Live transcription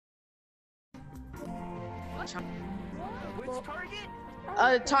Which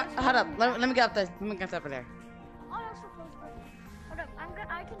target? Hold up. Let me get up there. Let me get up there. Oh, that's so close, bro. Hold up.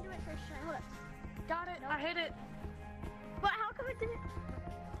 I can do it first try. Hold up. Got it. I hit it. But how come it didn't?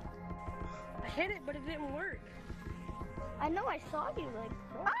 I hit it, but it didn't work. I know I saw you, like.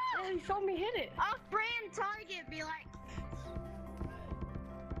 Yeah, you saw me hit it. Off-brand target, be like.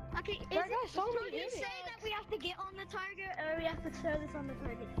 Okay, is That guy it? saw me So you hit say it. that we have to get on the target, or we have to throw this on the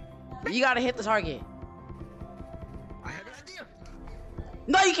target? You gotta hit the target. I have an idea.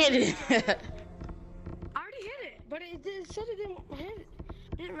 No, you can't. I already hit it, but it said it didn't hit it.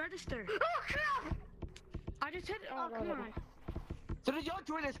 It didn't register. Oh crap! I just hit it. Oh, come on. So did y'all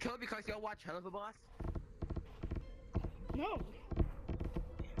join this club because y'all watch Hell of a Boss? No.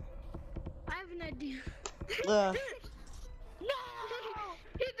 I have an idea. Uh, No!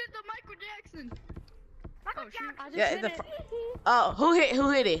 He did the Michael Jackson. Michael Jackson. I just yeah. hit The, it. oh, who hit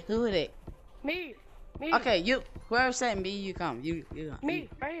it? Who hit it? Me. Me. Okay, you. Whoever said me, you come. You come. Me.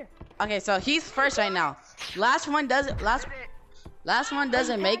 Right here. Okay, so he's first right now. Last one doesn't. Last one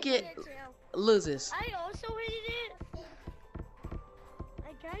doesn't make it. Loses. I also hated it.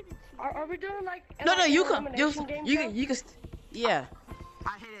 I guided you. Are we doing like? No, like you an can. elimination game show? You can. Yeah.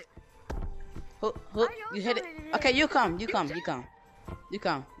 I hit it. Who? You hit it. Okay, you come. You come.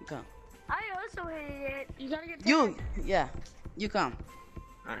 I also hated it. You gotta get. You. Yeah. You come.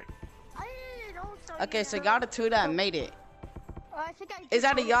 Alright. I hated it also. Okay, so y'all the two that made it. Oh, I think I It's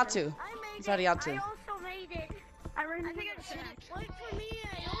out of y'all two. I made It's out of y'all two. I also made it. I ran. I think I just hit it. Wait for me.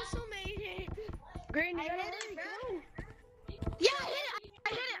 I also made it. Green, you I gotta hit hurry, it, go. Yeah,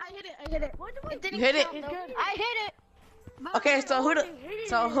 I hit it. What do I? It didn't You hit it? count, It's though. good. I hit it. But Okay, I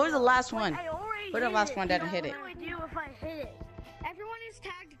so who's the last one? I already Who the hit last it. one that hit it? What do I do if I hit it? Everyone who's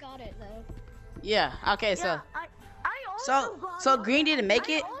tagged got it though. Yeah. Okay, so Yeah, I also got so it. Green didn't make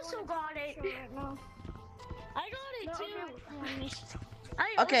it. I also got it. I got it too.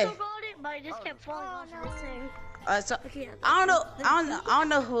 I Okay. also got it, but I just kept falling off the thing. So I don't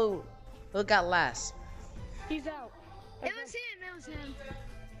know who got last. He's out. It was him.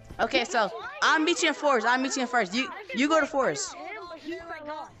 Okay, so I'll meet you in forest. You go to forest. Him, but he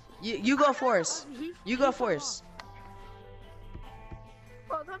forgot. You go forest. You go forest.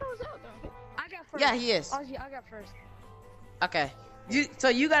 Oh, I thought I was out though. I got first. Yeah, he is. Ozzy, I got first. Okay.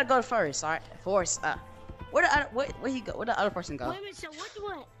 You gotta go first. All right, forest. Where he go? Where the other person go? Wait a minute. So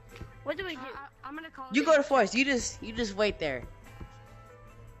what do I do? I'm gonna call. You go to forest. You just wait there.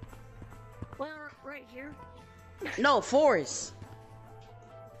 Well, right here. No, forest.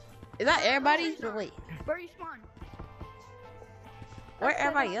 Is that everybody? Or wait, Where you spawn? where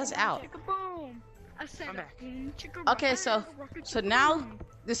everybody else out? Chicka-boom. I said I'm back. boom, chicka Okay, so now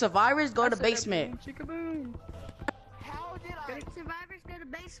the survivors go to basement. Chicka-boom. How did I? Survivors go to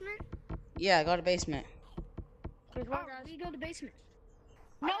basement. Yeah, go to basement. There's one guy. We go to basement.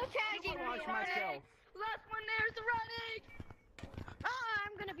 No tagging. Watch myself. Last one there's the running. Oh,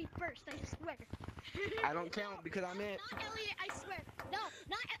 I'm gonna be first. I swear. I don't count because I'm it. Not Elliot. I swear. No,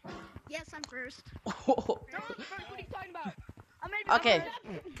 not. Yes, I'm first. No, I'm first. What are you talking about? I'm gonna be Okay.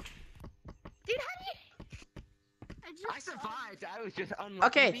 first. Dude, how do you? I survived. I was just unlucky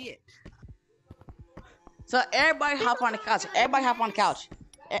Okay. to be it. So everybody hop on the couch. Everybody hop on the couch.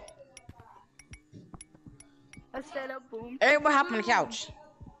 I said a boom. Everybody hop on the couch.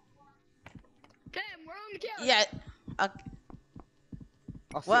 Damn, we're on the couch. Yeah.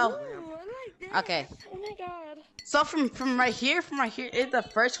 I'll Well, sit down. Ooh, I like that. Okay. Oh my god. So from right here, is the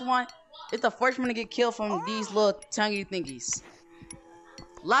first one. It's the first one to get killed from these little tonguey thingies.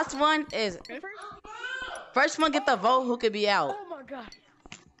 Last one is first one get the vote who could be out. Oh my god.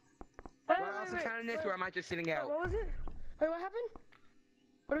 Well, I also counting this, or am I just sitting out? What was it? Wait, what happened?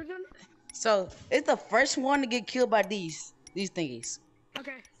 What are we doing? So it's the first one to get killed by these thingies.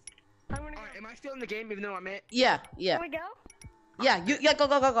 Okay. I'm gonna go. Alright, am I still in the game even though I'm it? Yeah. Can we go? Yeah,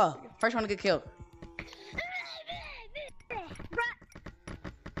 go. First one to get killed. Bro,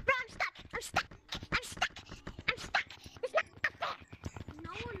 I'm stuck.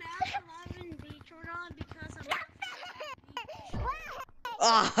 No one else having beach or not because I'm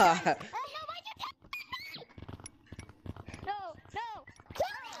Ah. No.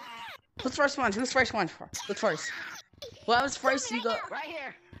 Who's first one? Who's first? Whoever's first, you go. Right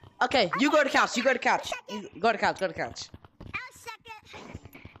here. Okay, you go to couch. You go to couch. Go to couch. I'm second.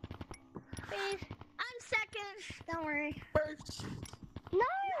 Please. I'm second. Don't worry. First. No.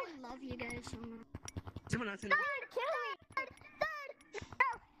 I love you guys so much. Someone else in the Third. No.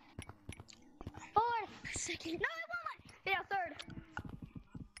 Fourth. Second. No, I won. Yeah, third.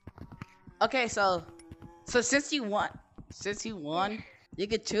 Okay, so since you won, you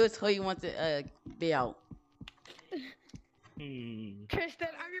can choose who you want to be out. Tristan,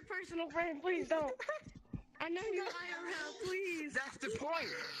 I'm your personal friend. Please don't. I know you IRL. Please. That's the point.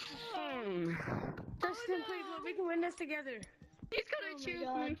 Tristan, please, look, we can win this together. He's gonna choose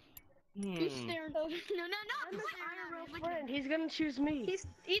me. He's staring. No. I'm his He's staring at IRL me. friend. He's gonna choose me. He's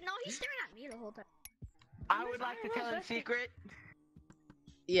staring at me the whole time. I would like to tell a secret.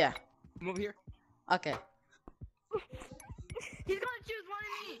 Yeah. Come over here. Okay. He's gonna choose one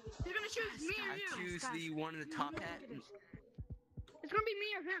of me. He's gonna choose me or I you. choose the one in the top hat. It's gonna be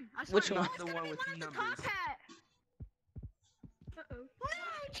me or him. I swear. Which one? No, it's The gonna one be with one the of the top numbers. hat. No,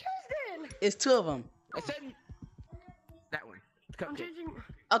 Tristan. It's two of them. I said that one. I'm Cupcake. changing.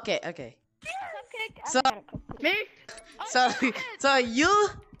 Okay, okay. Cupcake. So, Me? so you.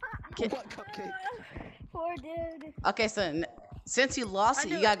 What cupcake? Poor dude. Okay, so since you lost,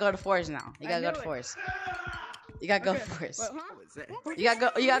 you gotta go to forest now. You gotta go to forest. You gotta go to forest. What, huh? What was that?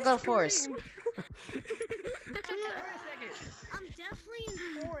 You gotta go to forest. I'm definitely in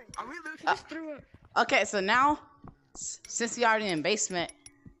forest. Are we losing? Just threw up. Okay, so now, since you're already in basement,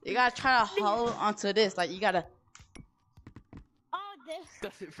 you gotta try to hold onto this. Like you gotta. Oh, this.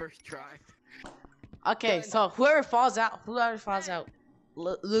 Does it first try? Okay, so whoever falls out,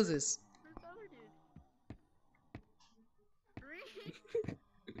 loses.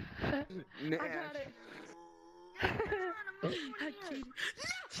 Nah. I got it.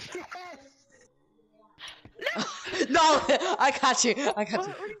 No, I got you. I got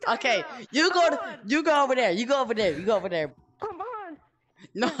you. Okay, you go over there. You go over there. You go over there. Come on.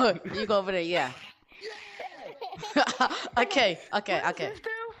 No, you go over there. Yeah. Okay. What does this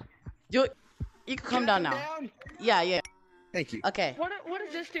do? You can come down now. Yeah, yeah. Thank you. Okay. What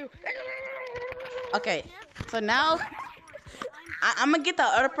does this do? Okay. So now, I'm gonna get the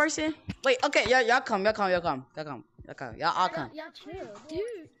other person. Wait. Okay. Y'all come. Y'all all come. Yeah, chill,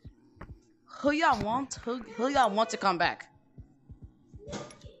 dude. Who y'all want? Who y'all want to come back?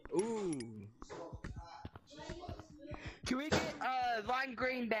 Ooh. Can we get lime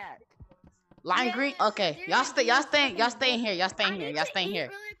green back? Lime green. Okay. Y'all staying here. Y'all staying here.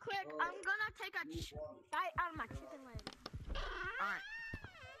 Really quick, I'm gonna take a bite out of my chicken leg. Alright.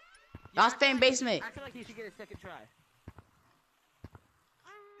 Y'all stay in basement. I feel like you should get a second try.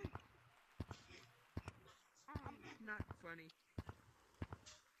 Not funny.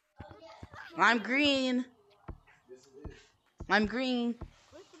 Lime green. Lime green.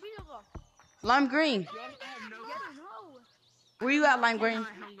 Where's the beetle go? Lime green. I have no. Where you at, lime green? I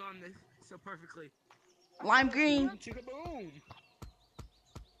hung on this so perfectly. Lime green. Chicka boom.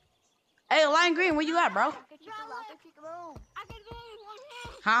 Hey, lime green. Where you at, bro? I can do it one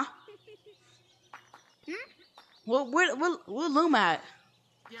hand. Huh? Where Loom at?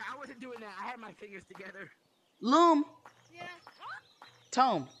 Yeah, I wasn't doing that. I had my fingers together. Loom. Yeah.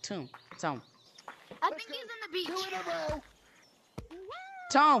 Tome. I think he's on the beach. Two in a row.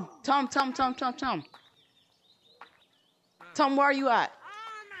 Tome. Tome, where are you at?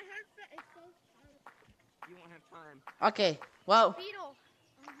 My headset is so tight. You won't have time. Okay. Well, Beetle.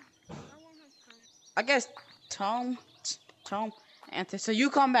 I won't have time. I guess Tome, Anthony. So you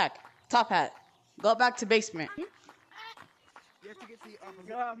come back. Top hat. Go back to basement. You have to get to the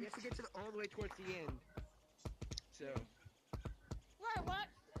you have to get to all the way towards the end. So. Wait, what?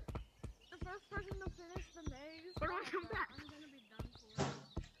 The first person to finish the maze. Where do I come back? I'm gonna be done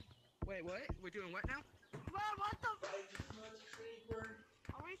for. Wait, what? We're doing what now? Well, what the?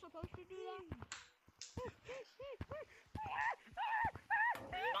 Are we supposed to do that?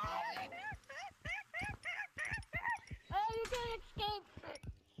 Oh, you can escape.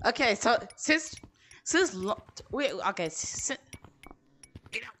 Okay. So since wait. Okay.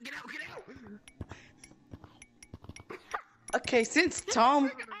 Get out! Okay. Since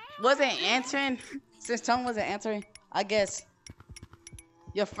Tome wasn't answering, I guess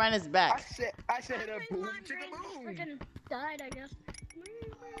your friend is back. I said a boom, chicka boom. Freaking died, I guess.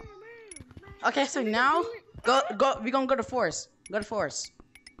 Okay. So now go. We gonna go to forest.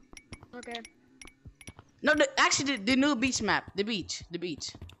 Okay. No, actually, the new beach map. The beach.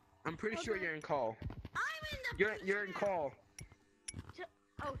 I'm pretty sure you're in call. I'm in the. You're in call.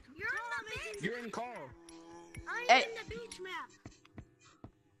 Oh, You're in the beach. You're in call. I'm Hey. in the beach map.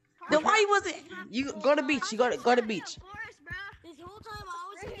 Then why you wasn't? You go to beach. You go to beach. Forest, bro. This whole time I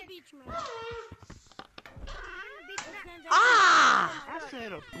was in the beach map. Ah! I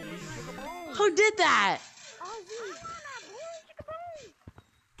said a boom, chicka boom. Who did that?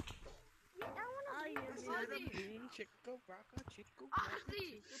 Boom, chicka rocka, chicka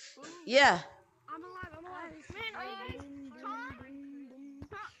Ozzy. Yeah. I'm alive. Man,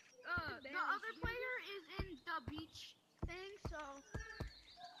 the other player is in the beach thing, so.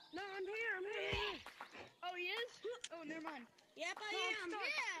 No, I'm here. Oh, he is? Oh, never mind. Yep, I am. Yeah.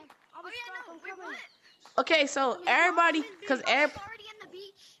 I was stuck. I'm coming. Okay, so everybody, cause Already in the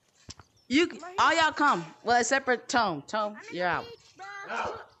beach. you all y'all come. Well, except for Tom. Tom, you're out.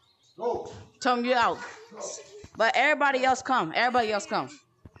 Bro. Tom, you're out. But everybody else come. Everybody else come.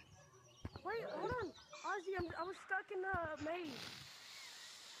 Wait, hold on. Ozzy, I was stuck in the maze.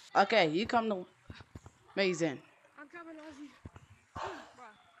 Okay, you come to maze in. I'm coming, Ozzy.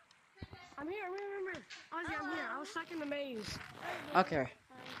 I'm here. Ozzy, I'm here. I was stuck in the maze. Okay.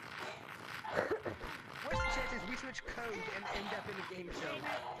 What's the chances we switch code and end up in a game show?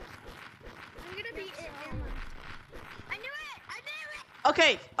 We're gonna be it. I knew it.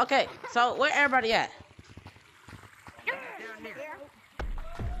 Okay, okay. So where everybody at? Down here.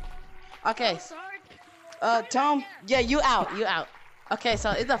 Okay. Tom, yeah, you out. You out. Okay,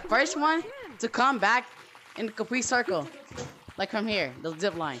 so it's the first one to come back in the complete circle. Like from here, the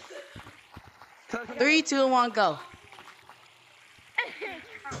zip line. 3, 2, 1, go. Excuse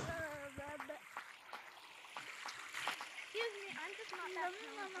me, I'm just not that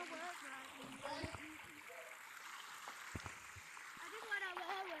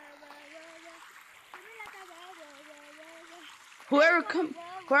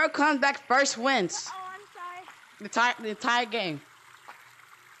Whoever comes back first wins. Oh, I'm sorry. The entire game.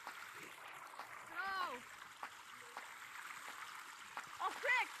 No. Oh,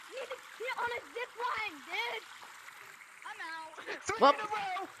 frick. You need to get on a zip line, dude. I'm out. 3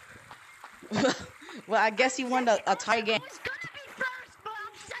 in a row. Well, I guess you won a tie game. I was gonna be first, but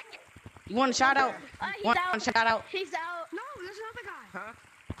I'm second. You want a shout out? He's Want out. a shout out? He's out. No, there's another guy. Huh?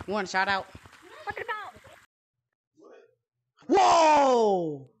 You want a shout out? What about?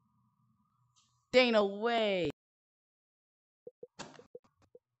 Whoa! There ain't no way.